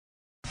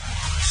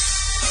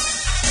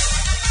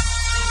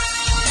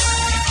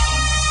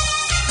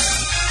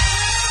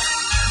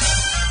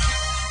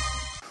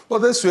Well,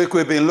 this week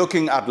we've been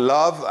looking at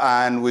love,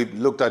 and we've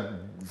looked at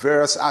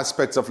various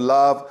aspects of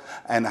love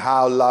and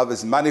how love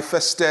is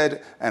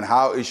manifested and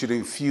how it should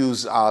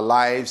infuse our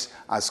lives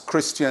as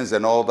Christians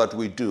and all that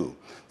we do.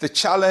 The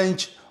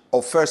challenge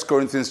of 1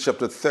 Corinthians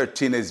chapter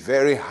 13 is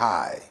very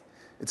high.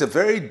 It's a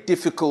very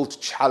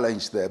difficult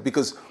challenge there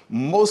because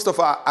most of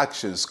our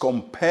actions,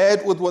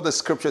 compared with what the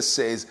scripture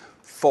says,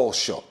 fall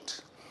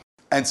short.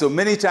 And so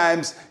many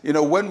times,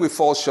 when we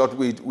fall short,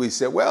 we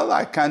say, well,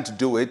 I can't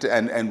do it,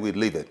 and we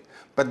leave it.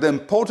 But the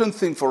important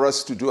thing for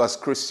us to do as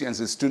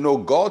Christians is to know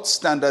God's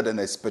standard and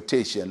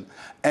expectation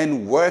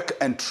and work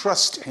and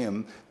trust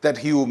Him that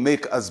He will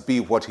make us be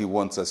what He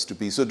wants us to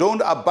be. So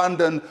don't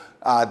abandon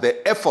the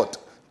effort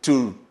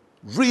to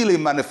really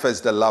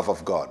manifest the love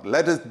of God.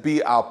 Let it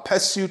be our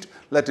pursuit.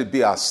 Let it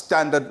be our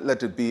standard.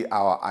 Let it be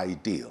our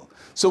ideal.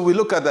 So we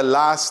look at the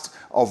last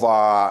of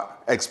our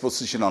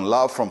exposition on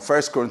love from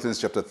 1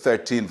 Corinthians chapter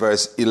 13,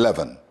 verse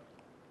 11.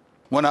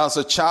 When I was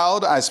a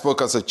child, I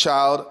spoke as a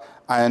child.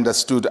 I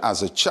understood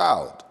as a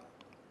child.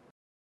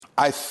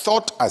 I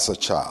thought as a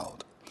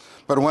child.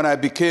 But when I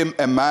became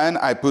a man,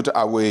 I put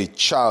away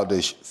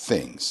childish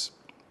things.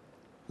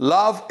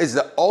 Love is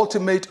the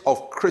ultimate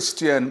of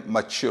Christian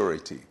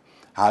maturity.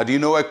 How do you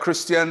know a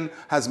Christian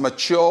has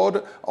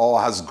matured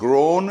or has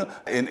grown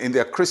in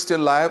their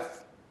Christian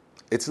life?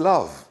 It's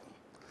love.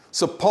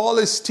 So Paul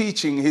is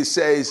teaching, he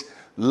says,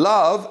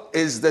 love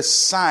is the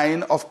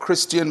sign of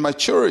Christian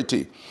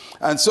maturity.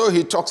 And so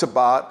he talks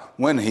about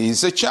when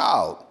he's a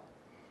child.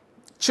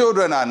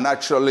 Children are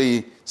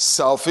naturally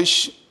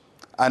selfish,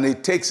 and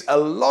it takes a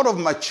lot of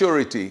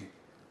maturity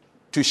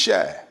to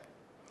share.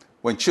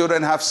 When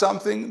children have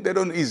something, they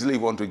don't easily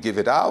want to give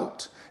it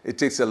out. It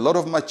takes a lot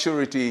of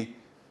maturity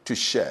to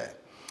share.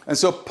 And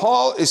so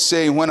Paul is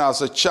saying, when I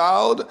was a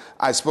child,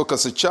 I spoke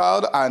as a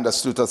child, I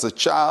understood as a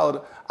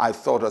child, I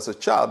thought as a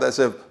child. There's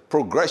a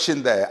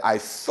progression there. I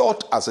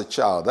thought as a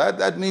child.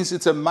 That means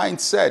it's a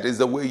mindset, it's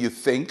the way you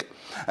think.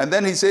 And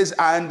then he says,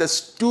 I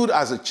understood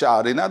as a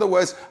child. In other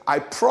words, I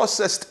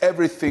processed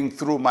everything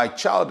through my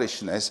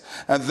childishness.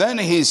 And then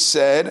he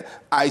said,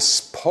 I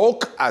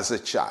spoke as a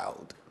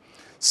child.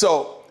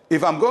 So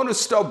if I'm going to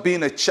stop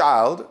being a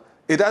child,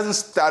 it doesn't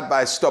start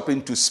by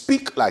stopping to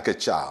speak like a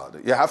child.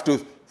 You have to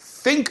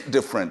think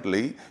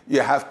differently. You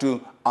have to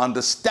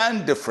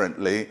understand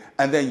differently.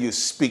 And then you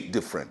speak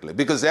differently.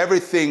 Because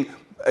everything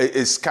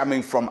is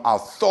coming from our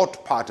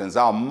thought patterns,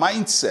 our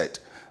mindset,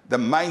 the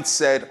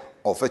mindset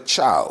of a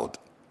child.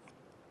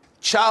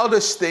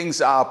 Childish things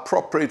are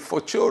appropriate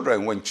for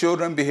children. When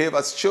children behave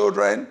as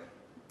children,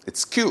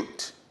 it's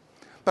cute.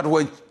 But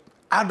when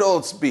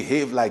adults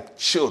behave like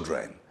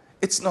children,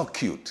 it's not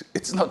cute.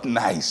 It's not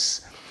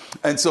nice.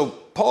 And so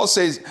Paul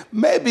says,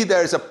 maybe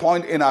there is a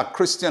point in our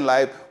Christian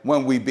life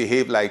when we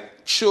behave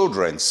like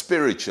children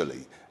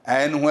spiritually.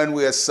 And when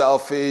we are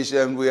selfish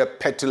and we are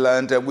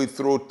petulant and we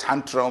throw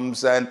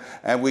tantrums and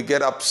we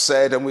get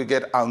upset and we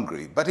get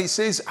angry. But he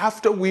says,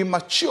 after we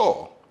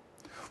mature,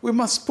 we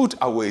must put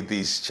away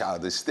these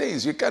childish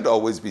things. You can't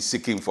always be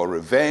seeking for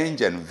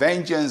revenge and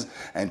vengeance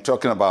and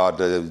talking about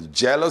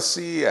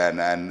jealousy and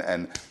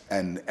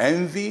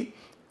envy.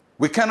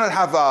 We cannot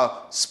have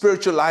a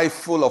spiritual life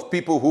full of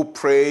people who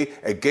pray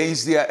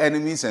against their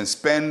enemies and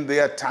spend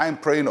their time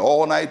praying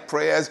all-night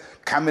prayers,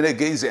 coming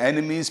against the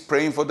enemies,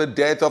 praying for the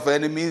death of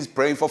enemies,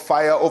 praying for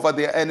fire over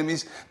their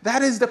enemies.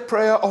 That is the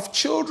prayer of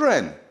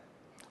children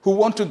who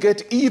want to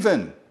get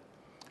even.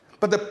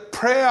 But the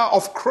prayer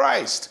of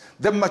Christ,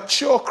 the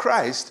mature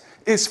Christ,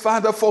 is,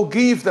 Father,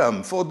 forgive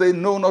them, for they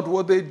know not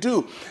what they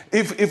do.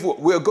 If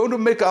we're going to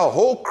make our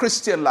whole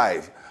Christian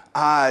life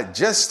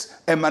just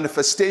a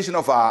manifestation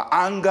of our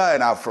anger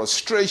and our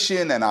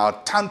frustration and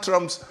our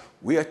tantrums,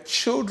 we are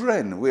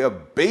children. We are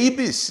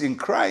babies in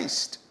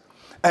Christ.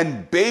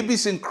 And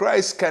babies in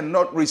Christ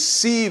cannot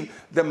receive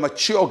the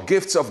mature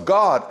gifts of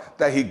God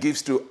that He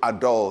gives to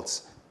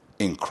adults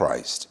in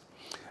Christ.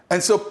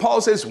 And so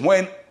Paul says,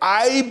 when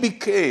I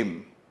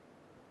became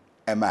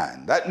a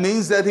man, that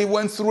means that he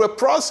went through a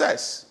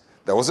process.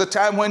 There was a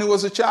time when he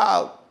was a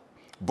child,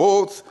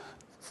 both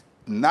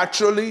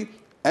naturally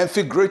and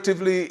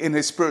figuratively in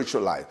his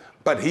spiritual life.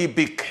 But he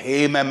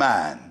became a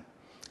man.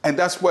 And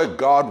that's where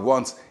God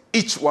wants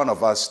each one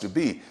of us to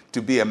be.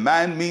 To be a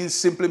man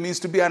simply means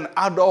to be an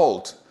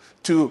adult,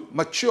 to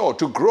mature,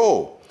 to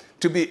grow,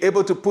 to be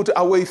able to put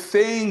away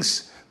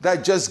things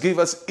that just give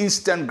us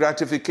instant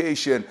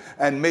gratification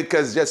and make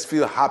us just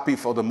feel happy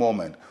for the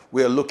moment.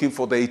 We are looking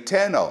for the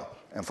eternal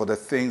and for the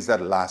things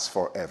that last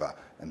forever.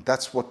 And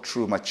that's what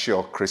true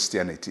mature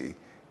Christianity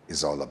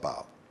is all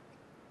about.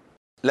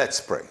 Let's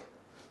pray.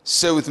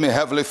 Say with me,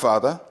 Heavenly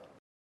Father,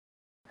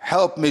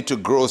 help me to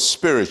grow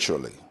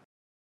spiritually.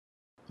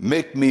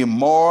 Make me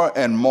more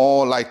and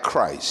more like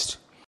Christ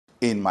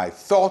in my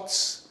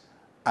thoughts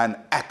and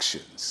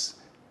actions.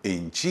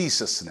 In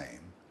Jesus' name,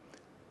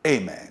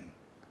 amen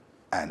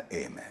and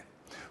amen.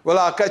 Well,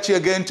 I'll catch you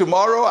again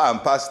tomorrow. I'm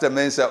Pastor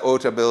Mensa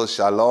Otabil.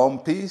 Shalom,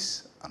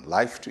 peace, and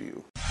life to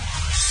you.